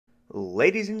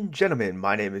Ladies and gentlemen,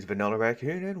 my name is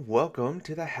Vanillaraccoon and welcome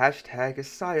to the hashtag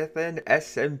Asiathan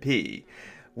SMP.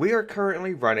 We are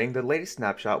currently running the latest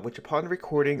snapshot, which upon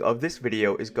recording of this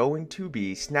video is going to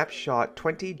be snapshot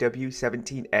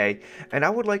 20W17A, and I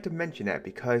would like to mention that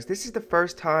because this is the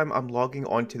first time I'm logging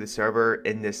onto the server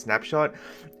in this snapshot,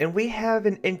 and we have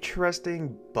an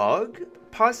interesting bug,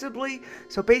 possibly.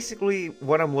 So basically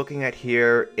what I'm looking at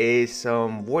here is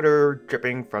some water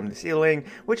dripping from the ceiling,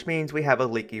 which means we have a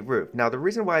leaky roof. Now the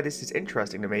reason why this is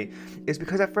interesting to me is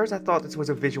because at first I thought this was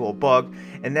a visual bug,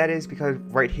 and that is because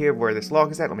right here where this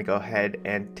log is at, let me go ahead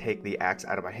and take the axe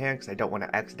out of my hand because I don't want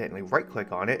to accidentally right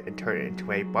click on it and turn it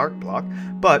into a bark block,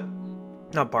 but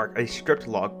not bark, a stripped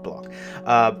log block.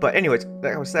 But anyways,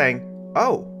 like I was saying,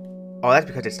 Oh, that's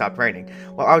because it stopped raining.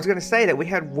 Well, I was going to say that we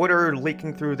had water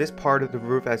leaking through this part of the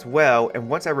roof as well, and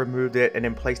once I removed it and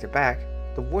then placed it back,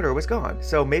 the water was gone.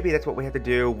 So maybe that's what we had to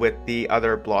do with the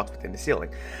other blocks within the ceiling.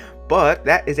 But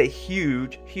that is a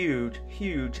huge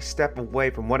step away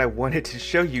from what I wanted to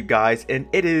show you guys, and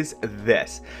it is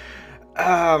this.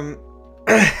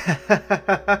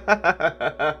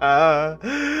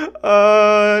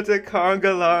 It's a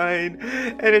conga line,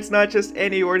 and it's not just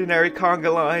any ordinary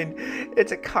conga line.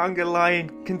 It's a conga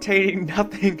line containing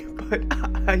nothing but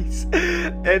ice,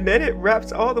 and then it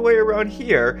wraps all the way around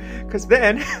here, because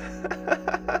then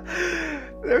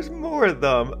there's more of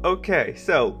them. Okay,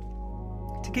 so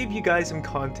to give you guys some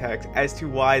context as to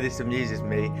why this amuses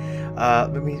me,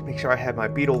 let me make sure I have my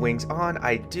beetle wings on.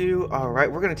 I do.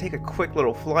 Alright, we're going to take a quick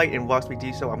little flight, and whilst we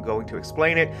do so, I'm going to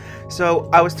explain it. So,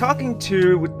 I was talking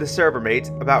to the server mates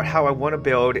about how I want to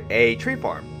build a tree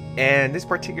farm, and this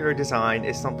particular design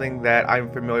is something that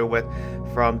I'm familiar with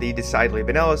from the Decidedly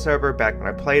Vanilla server back when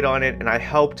I played on it, and I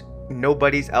helped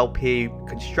Nobody's LP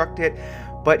construct it.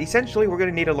 But essentially, we're going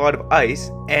to need a lot of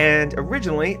ice, and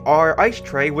originally, our ice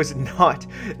tray was not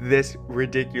this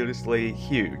ridiculously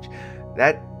huge.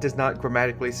 That does not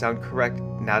grammatically sound correct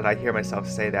now that I hear myself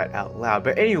say that out loud.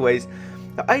 But anyways,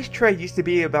 the ice tray used to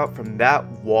be about from that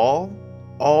wall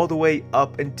all the way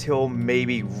up until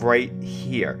maybe right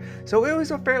here. So it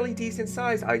was a fairly decent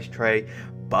sized ice tray.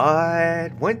 But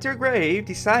Wintergrave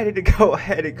decided to go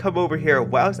ahead and come over here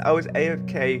whilst I was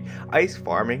AFK ice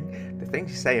farming, the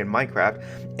things you say in Minecraft,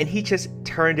 and he just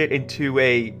turned it into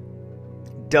a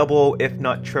double, if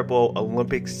not triple,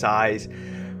 Olympic size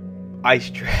ice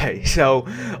tray. So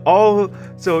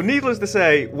needless to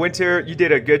say, Winter, you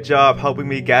did a good job helping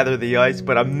me gather the ice,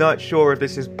 but I'm not sure if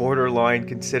this is borderline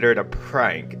considered a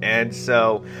prank. And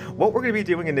so what we're going to be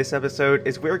doing in this episode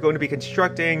is we're going to be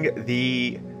constructing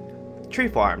the tree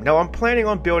farm. Now I'm planning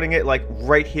on building it like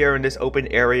right here in this open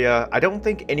area. I don't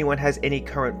think anyone has any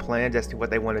current plans as to what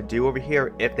they want to do over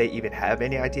here, if they even have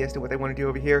any idea as to what they want to do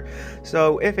over here.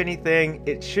 So if anything,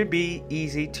 it should be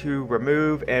easy to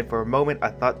remove, and for a moment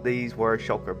I thought these were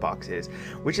shulker boxes,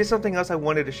 which is something else I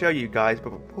wanted to show you guys.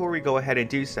 But before we go ahead and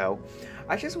do so,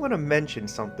 I just want to mention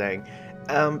something.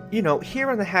 You know,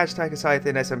 here on the hashtag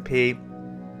Asiathan SMP,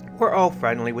 we're all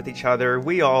friendly with each other,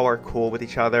 we all are cool with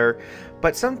each other,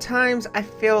 but sometimes I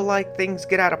feel like things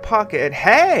get out of pocket and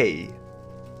hey,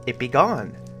 it be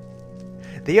gone.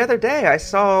 The other day I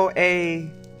saw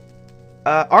a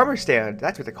armor stand,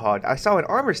 that's what they're called. I saw an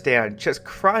armor stand just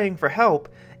crying for help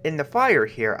in the fire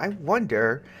here. I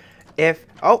wonder if,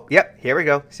 oh, yep, here we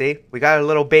go. See, we got a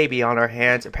little baby on our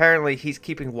hands. Apparently, he's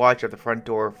keeping watch of the front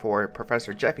door for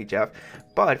Professor Jeffy Jeff.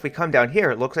 But if we come down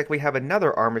here, it looks like we have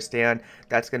another armor stand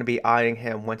that's going to be eyeing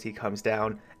him once he comes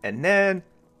down. And then,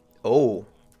 oh,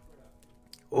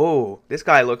 this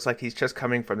guy looks like he's just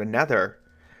coming from the nether.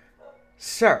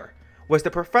 Sir, was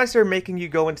the professor making you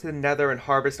go into the nether and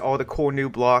harvest all the cool new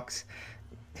blocks?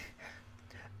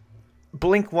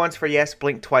 Blink once for yes,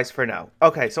 blink twice for no.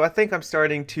 Okay, so I think I'm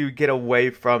starting to get away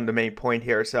from the main point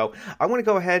here. So I want to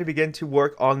go ahead and begin to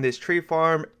work on this tree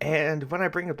farm. And when I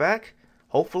bring it back,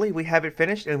 hopefully we have it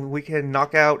finished and we can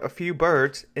knock out a few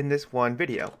birds in this one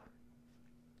video.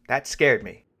 That scared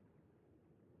me.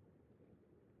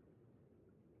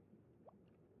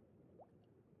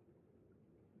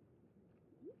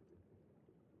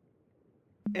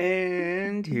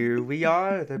 And here we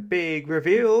are, the big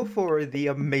reveal for the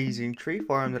amazing tree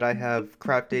farm that I have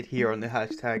crafted here on the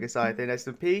hashtag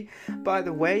AsiathanSMP. By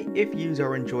the way, if you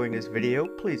are enjoying this video,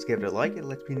 please give it a like. It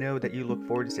lets me know that you look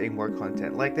forward to seeing more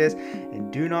content like this.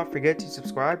 And do not forget to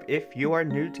subscribe if you are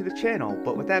new to the channel.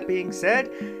 But with that being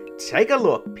said, take a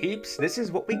look, peeps. This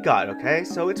is what we got, okay?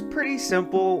 So it's pretty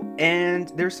simple,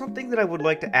 and there's something that I would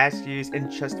like to ask you in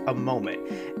just a moment.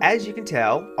 As you can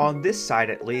tell, on this side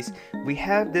at least, we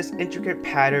have have this intricate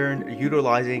pattern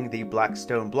utilizing the black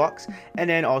stone blocks, and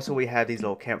then also we have these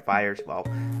little campfires, well,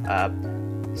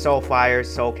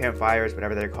 soul campfires,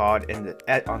 whatever they're called,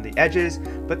 on the edges.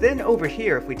 But then over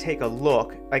here, if we take a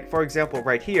look, like for example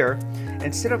right here,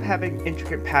 instead of having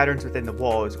intricate patterns within the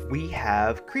walls, we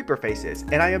have creeper faces.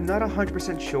 And I am not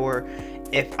 100% sure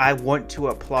if I want to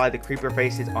apply the creeper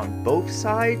faces on both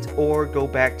sides or go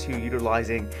back to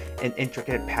utilizing an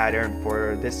intricate pattern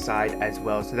for this side as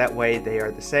well, so that way they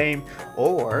are the same.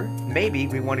 Or maybe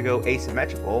we want to go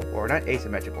asymmetrical, or not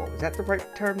asymmetrical, is that the right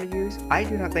term to use? I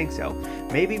do not think so.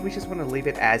 Maybe we just want to leave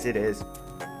it as it is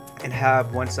and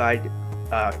have one side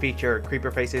feature creeper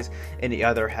faces and the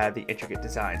other have the intricate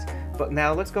designs. But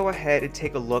now let's go ahead and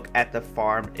take a look at the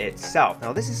farm itself.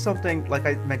 Now this is something, like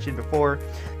I mentioned before,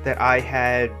 that I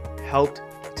had helped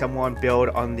someone build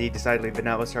on the decidedly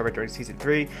vanilla server during season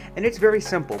 3, and it's very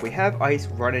simple. We have ice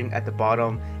running at the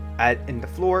bottom in the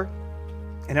floor,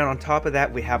 and then on top of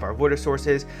that we have our water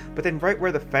sources. But then right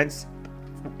where the fences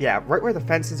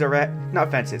are at, not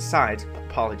fences, signs,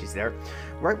 apologies there,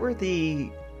 right where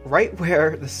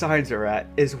the signs are at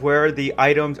is where the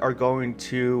items are going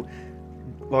to,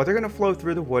 well, they're going to flow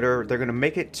through the water, they're going to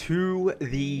make it to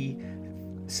the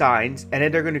signs, and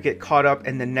then they're going to get caught up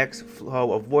in the next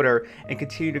flow of water and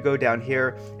continue to go down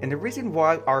here. And the reason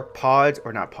why our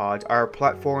our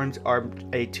platforms are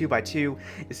a 2x2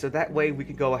 is so that way we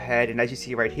can go ahead and, as you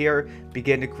see right here,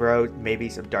 begin to grow maybe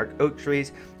some dark oak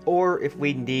trees. Or if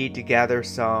we need to gather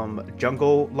some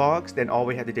jungle logs, then all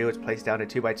we have to do is place down a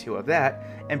 2x2 of that,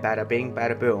 and bada bing,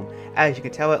 bada boom. As you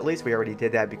can tell, at least we already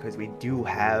did that because we do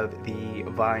have the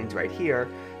vines right here.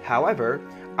 However,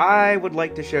 I would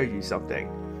like to show you something.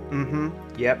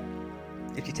 Yep.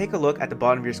 If you take a look at the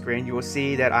bottom of your screen, you will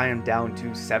see that I am down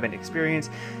to 7 experience,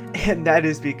 and that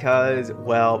is because,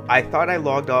 well, I thought I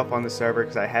logged off on the server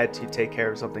because I had to take care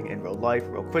of something in real life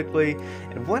real quickly,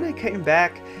 and when I came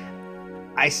back,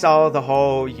 I saw the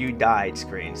whole "you died"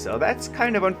 screen. So that's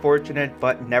kind of unfortunate,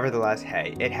 but nevertheless,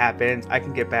 hey, it happens. I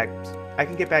can get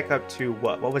back up to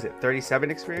what was it,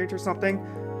 37 experience or something?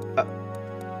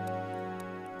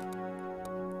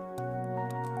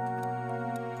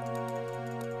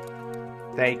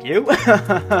 Thank you.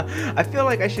 I feel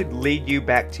like I should lead you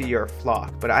back to your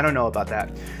flock, but I don't know about that.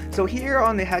 So here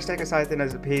on the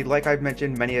 #AscientSP, like I've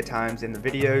mentioned many a times in the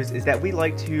videos, is that we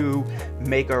like to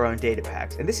make our own data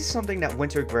packs. And this is something that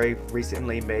Wintergrave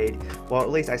recently made. Well, at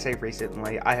least I say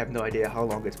recently. I have no idea how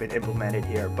long it's been implemented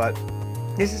here, but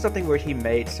this is something where he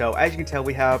made. So as you can tell,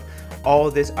 we have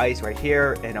all this ice right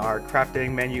here in our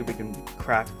crafting menu. We can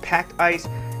craft packed ice,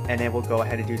 and then we'll go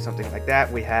ahead and do something like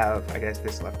that. We have, I guess,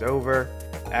 this left over.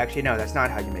 Actually, no, that's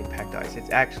not how you make packed ice. It's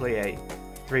actually a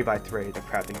 3x3, the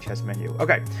crafting chest menu.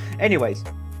 Okay, anyways,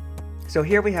 so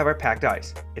here we have our packed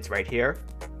ice. It's right here.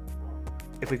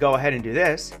 If we go ahead and do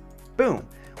this, boom,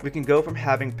 we can go from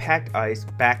having packed ice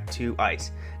back to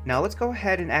ice. Now let's go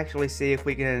ahead and actually see if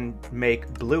we can make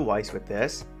blue ice with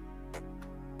this.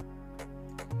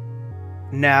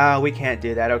 No, we can't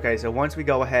do that. Okay, so once we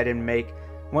go ahead and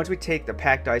once we take the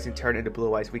packed ice and turn it into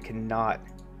blue ice, we cannot.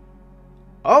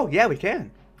 Oh, yeah, we can.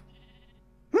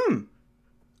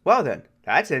 Well then,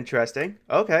 that's interesting.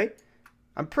 Okay.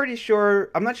 I'm not sure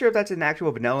if that's an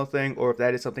actual vanilla thing or if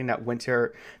that is something that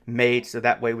Winter made, so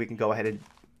that way we can go ahead and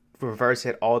reverse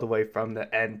it all the way from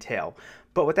the end tail.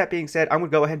 But with that being said, I'm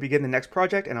going to go ahead and begin the next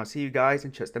project, and I'll see you guys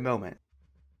in just a moment.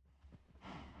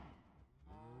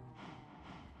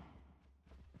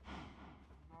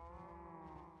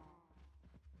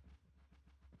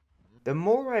 The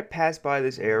more I pass by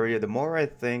this area, the more I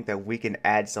think that we can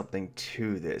add something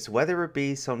to this, whether it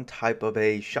be some type of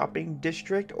a shopping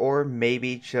district or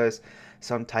maybe just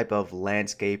some type of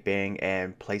landscaping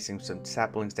and placing some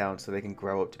saplings down so they can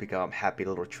grow up to become happy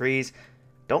little trees.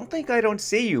 Don't think I don't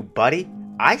see you, buddy.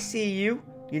 I see you.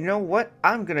 You know what?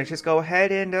 I'm gonna just go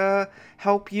ahead and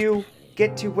help you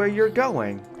get to where you're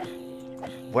going.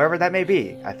 Wherever that may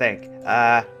be, I think.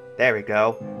 There we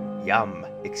go. Yum.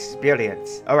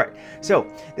 Experience. Alright, so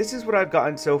this is what I've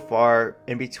gotten so far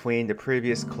in between the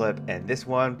previous clip and this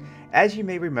one. As you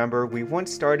may remember, we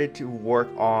once started to work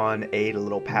on a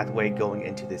little pathway going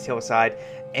into this hillside,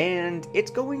 and it's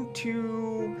going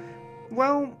to,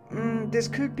 well, this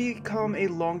could become a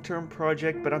long-term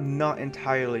project, but I'm not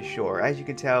entirely sure. As you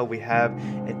can tell, we have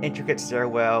an intricate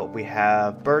stairwell, we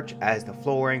have birch as the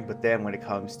flooring, but then when it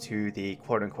comes to the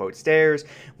quote-unquote stairs,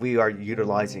 we are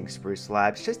utilizing spruce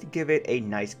slabs just to give it a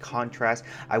nice contrast.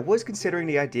 I was considering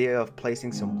the idea of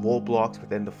placing some wool blocks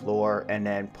within the floor and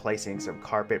then placing some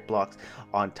carpet blocks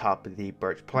on top of the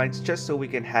birch planks just so we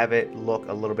can have it look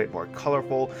a little bit more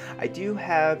colorful. I do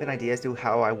have an idea as to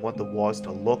how I want the walls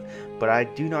to look, but I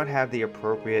do not have the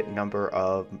appropriate number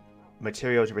of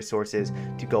materials and resources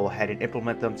to go ahead and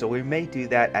implement them, so we may do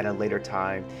that at a later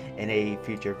time in a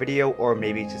future video, or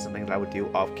maybe it's just something that I would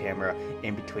do off camera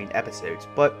in between episodes.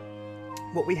 But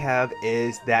what we have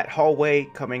is that hallway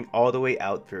coming all the way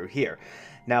out through here.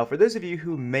 Now, for those of you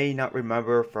who may not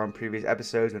remember from previous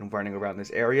episodes when running around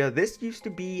this area, this used to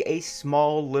be a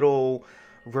small little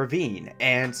ravine,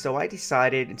 and so I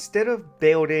decided, instead of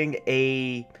building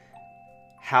a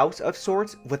house of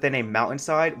sorts within a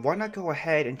mountainside, why not go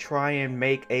ahead and try and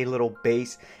make a little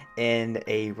base in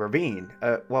a ravine?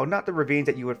 Well, not the ravines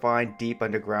that you would find deep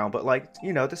underground, but like,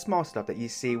 you know, the small stuff that you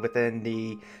see within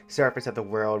the surface of the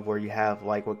world, where you have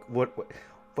like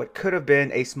what could have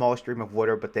been a small stream of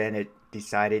water, but then it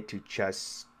decided to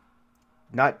just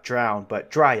not drown, but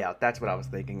dry out. That's what I was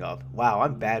thinking of. Wow,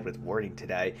 I'm bad with wording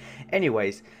today.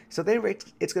 Anyways, so then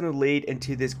it's going to lead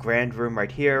into this grand room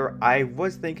right here. I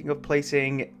was thinking of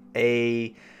placing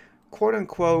a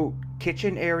quote-unquote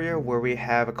kitchen area where we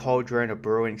have a cauldron, a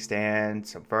brewing stand,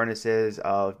 some furnaces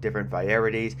of different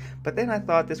varieties, but then I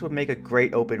thought this would make a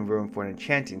great open room for an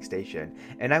enchanting station.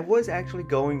 And I was actually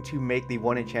going to make the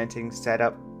one enchanting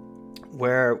setup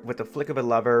where, with the flick of a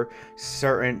lever,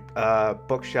 certain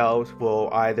bookshelves will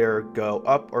either go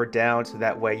up or down, so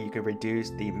that way you can reduce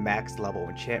the max level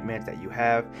enchantments that you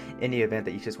have in the event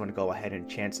that you just want to go ahead and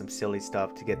enchant some silly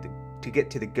stuff to get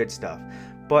to the good stuff.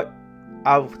 But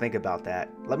I'll think about that.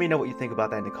 Let me know what you think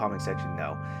about that in the comment section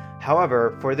though.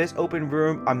 However, for this open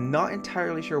room, I'm not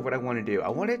entirely sure what I want to do. I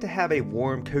want it to have a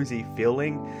warm, cozy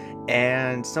feeling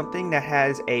and something that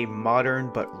has a modern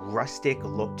but rustic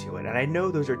look to it. And I know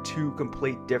those are two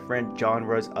complete different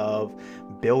genres of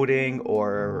building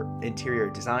or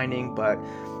interior designing, but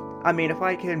I mean, if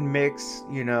I can mix,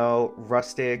 you know,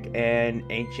 rustic and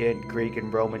ancient Greek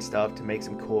and Roman stuff to make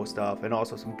some cool stuff, and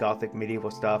also some gothic medieval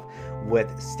stuff with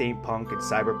steampunk and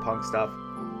cyberpunk stuff,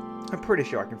 I'm pretty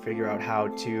sure I can figure out how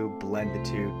to blend the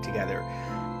two together.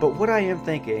 But what I am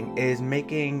thinking is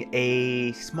making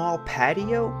a small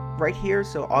patio right here.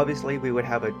 So obviously we would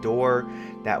have a door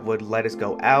that would let us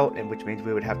go out, and which means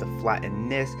we would have to flatten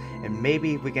this, and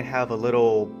maybe we can have a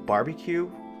little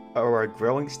barbecue or a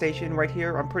grilling station right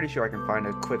here. I'm pretty sure I can find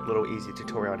a quick little easy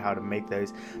tutorial on how to make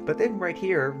those. But then right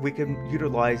here we can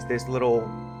utilize this little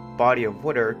body of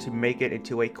water to make it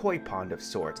into a koi pond of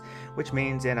sorts, which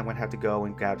means then I'm gonna have to go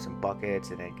and grab some buckets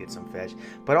and then get some fish.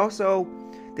 But also,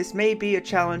 this may be a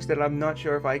challenge that I'm not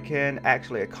sure if I can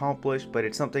actually accomplish, but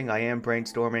it's something I am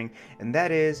brainstorming, and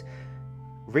that is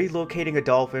relocating a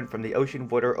dolphin from the ocean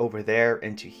water over there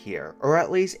into here, or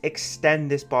at least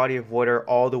extend this body of water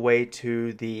all the way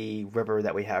to the river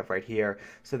that we have right here,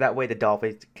 so that way the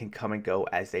dolphins can come and go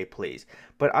as they please.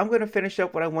 But I'm going to finish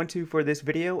up what I want to for this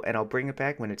video, and I'll bring it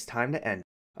back when it's time to end.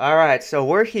 Alright, so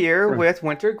we're here with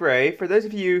Winter Gray. For those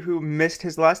of you who missed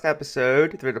his last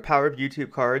episode, through the power of YouTube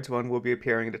cards, one will be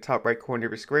appearing in the top right corner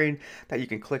of your screen that you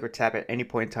can click or tap at any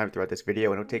point in time throughout this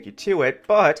video, and it'll take you to it.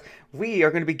 But we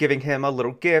are going to be giving him a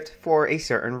little gift for a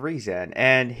certain reason.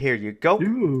 And here you go.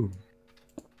 Ooh.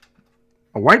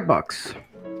 A white box.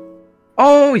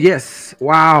 Oh, yes.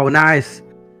 Wow, nice.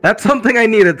 That's something I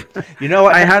needed. You know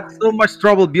what? I had so much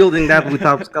trouble building that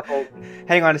without scaffold.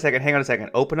 Hang on a second.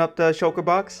 Open up the shulker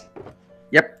box.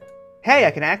 Yep. Hey,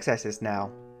 I can access this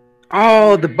now.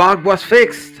 Oh, the bug was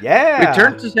fixed. Yeah.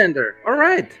 Return to sender. All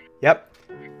right. Yep.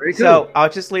 Very good. So, I'll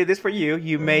just leave this for you.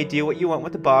 You may do what you want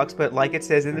with the box, but like it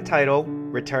says in the title,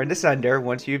 return to sender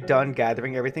once you've done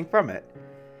gathering everything from it.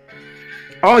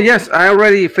 Oh, yes. I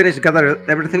already finished gathering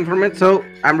everything from it, so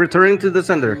I'm returning to the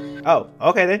sender. Oh,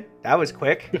 okay then. That was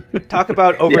quick. Talk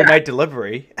about overnight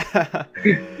delivery.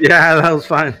 Yeah, that was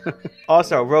fine.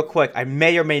 Also, real quick, I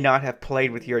may or may not have played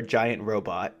with your giant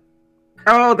robot.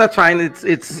 Oh, that's fine.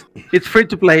 It's free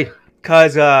to play.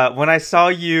 Cause when I saw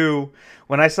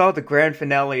the grand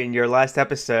finale in your last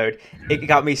episode, it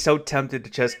got me so tempted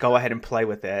to just go ahead and play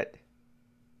with it.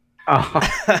 Oh,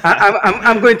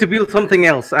 I'm going to build something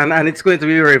else, and it's going to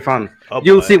be very fun. Oh,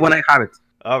 you'll see when I have it.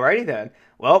 Alrighty then.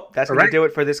 Well, that's going to do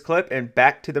it for this clip, and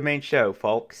back to the main show,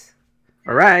 folks.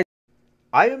 All right.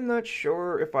 I am not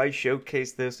sure if I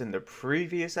showcased this in the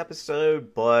previous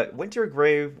episode, but Winter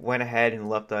Grave went ahead and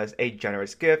left us a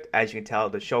generous gift. As you can tell,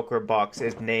 the shulker box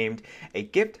is named A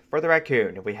Gift for the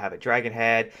Raccoon. We have a dragon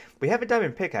head. We have a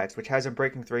diamond pickaxe, which has a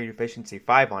breaking 3 efficiency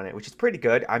 5 on it, which is pretty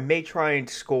good. I may try and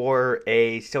score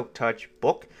a Silk Touch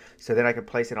book, so then I can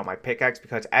place it on my pickaxe,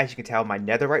 because as you can tell, my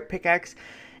netherite pickaxe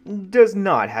does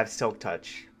not have Silk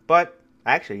Touch. But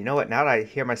actually, you know what? Now that I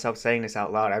hear myself saying this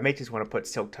out loud, I may just want to put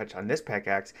Silk Touch on this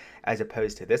pickaxe as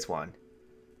opposed to this one.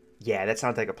 Yeah, that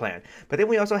sounds like a plan. But then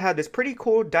we also have this pretty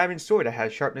cool diamond sword that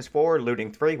has sharpness 4,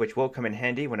 looting 3, which will come in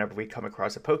handy whenever we come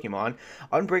across a Pokemon,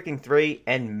 unbreaking 3,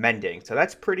 and mending. So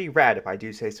that's pretty rad if I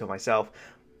do say so myself.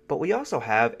 But we also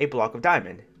have a block of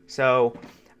diamond. So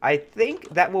I think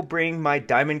that will bring my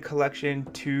diamond collection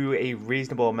to a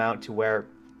reasonable amount to where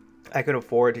I could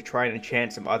afford to try and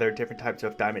enchant some other different types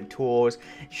of diamond tools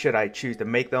should I choose to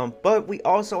make them. But we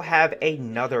also have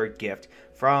another gift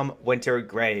from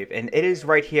Wintergrave, and it is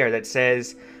right here that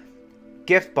says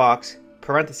gift box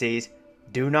parentheses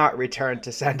do not return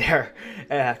to sender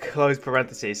close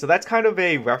parentheses. So that's kind of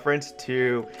a reference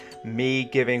to me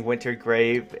giving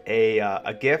Wintergrave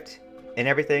a gift and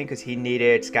everything, because he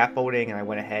needed scaffolding, and I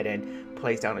went ahead and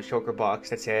placed down a shulker box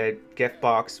that said gift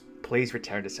box please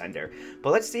return to sender.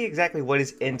 But let's see exactly what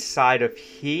is inside of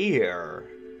here.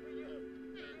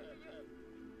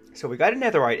 So we got a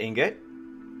netherite ingot.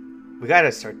 We got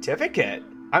a certificate.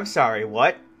 I'm sorry,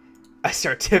 what? A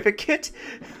certificate?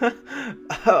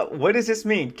 What does this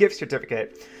mean? Gift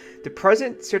certificate. The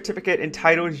present certificate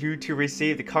entitles you to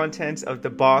receive the contents of the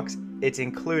box it's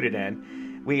included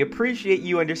in. We appreciate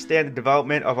you understand the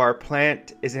development of our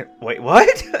plant isn't... Wait,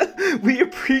 what? We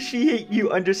appreciate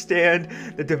you understand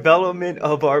the development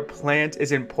of our plant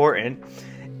is important,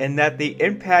 and that the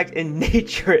impact in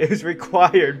nature is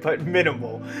required but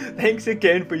minimal. Thanks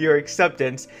again for your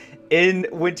acceptance. In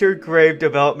Wintergrave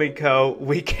Development Co.,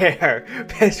 we care.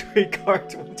 Best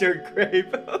regards, Wintergrave.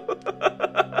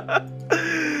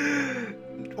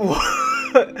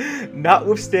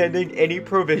 Notwithstanding any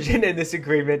provision in this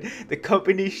agreement, the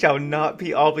company shall not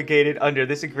be obligated under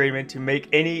this agreement to make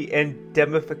any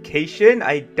indemnification,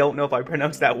 I don't know if I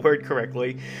pronounced that word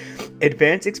correctly,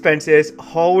 advance expenses,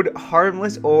 hold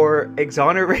harmless, or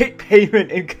exonerate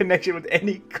payment in connection with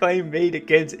any claim made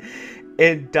against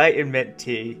indictment.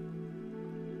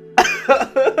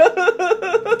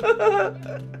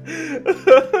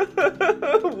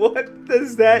 What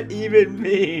does that even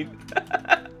mean?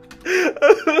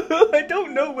 I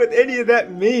don't know what any of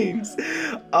that means.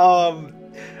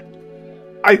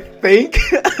 I think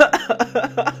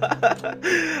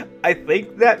I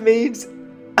think that means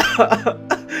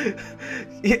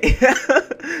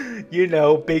you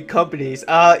know, big companies.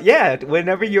 Yeah,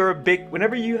 whenever you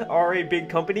are a big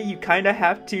company, you kind of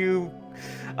have to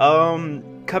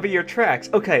cover your tracks.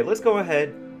 Okay, let's go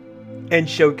ahead and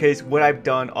showcase what I've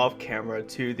done off camera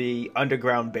to the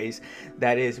underground base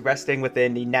that is resting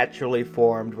within the naturally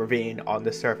formed ravine on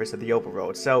the surface of the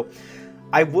overworld. So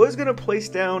I was going to place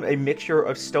down a mixture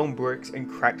of stone bricks and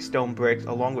cracked stone bricks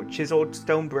along with chiseled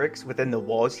stone bricks within the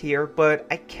walls here, but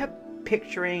I kept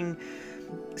picturing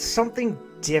something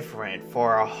different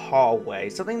for a hallway,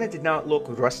 something that did not look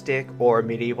rustic or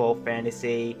medieval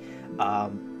fantasy,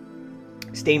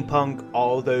 steampunk,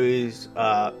 all those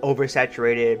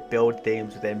oversaturated build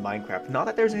themes within Minecraft. Not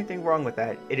that there's anything wrong with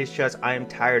that, it is just I am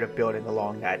tired of building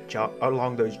along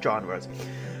those genres.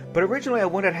 But originally I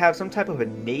wanted to have some type of a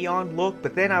neon look,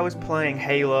 but then I was playing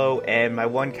Halo, and my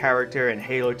one character in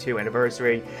Halo 2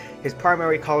 Anniversary, his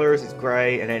primary colors is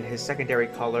gray, and then his secondary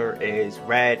color is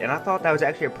red, and I thought that was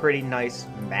actually a pretty nice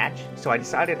match, so I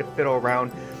decided to fiddle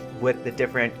around with the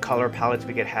different color palettes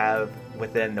we could have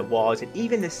within the walls and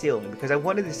even the ceiling, because I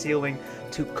wanted the ceiling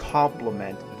to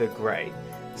complement the gray,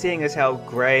 seeing as how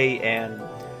gray, and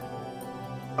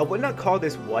I would not call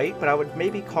this white, but I would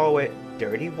maybe call it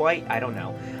dirty white, I don't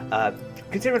know.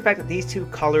 Considering the fact that these two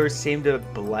colors seem to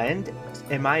blend,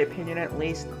 in my opinion at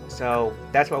least, so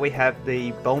that's why we have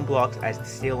the bone blocks as the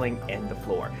ceiling and the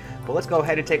floor. But let's go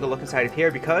ahead and take a look inside of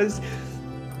here, because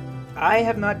I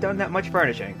have not done that much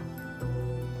furnishing.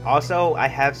 Also, I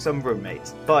have some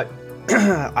roommates, but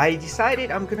I decided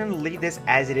I'm going to leave this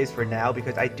as it is for now,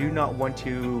 because I do not want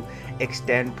to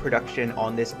extend production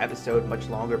on this episode much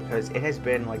longer, because it has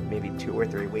been like maybe 2 or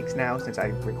 3 weeks now since I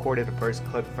recorded the first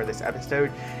clip for this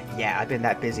episode. Yeah, I've been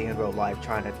that busy in real life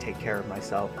trying to take care of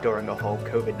myself during the whole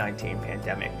COVID-19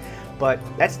 pandemic. But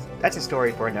that's a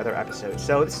story for another episode.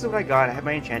 So this is what I got. I have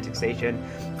my enchanting station.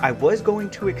 I was going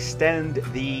to extend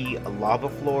the lava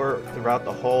floor throughout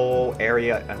the whole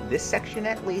area on this section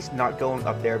at least, not going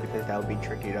up there because that would be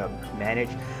tricky to manage.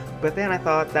 But then I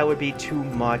thought that would be too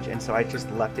much, and so I just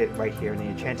left it right here in the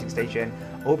enchanting station.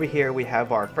 Over here we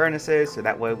have our furnaces, so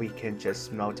that way we can just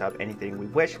smelt up anything we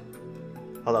wish.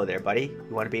 Hello there, buddy.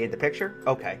 You want to be in the picture?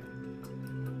 Okay.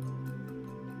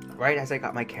 Right as I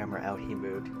got my camera out, he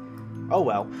moved. Oh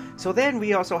well. So then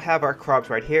we also have our crops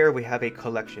right here. We have a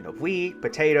collection of wheat,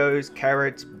 potatoes,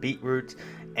 carrots, beetroots,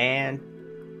 and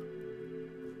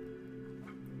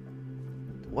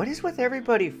What is with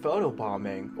everybody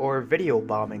photobombing, or video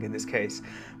bombing in this case?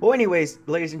 Well, anyways,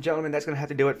 ladies and gentlemen, that's going to have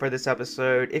to do it for this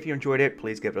episode. If you enjoyed it,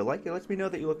 please give it a like. It lets me know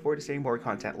that you look forward to seeing more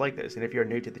content like this. And if you're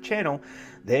new to the channel,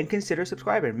 then consider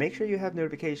subscribing. Make sure you have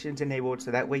notifications enabled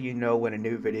so that way you know when a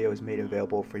new video is made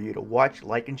available for you to watch,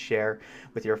 like, and share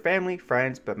with your family,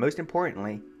 friends, but most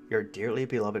importantly, your dearly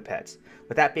beloved pets.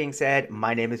 With that being said,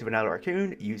 my name is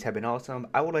Vanillaraccoon. You have been awesome.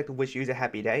 I would like to wish you a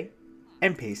happy day,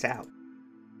 and peace out.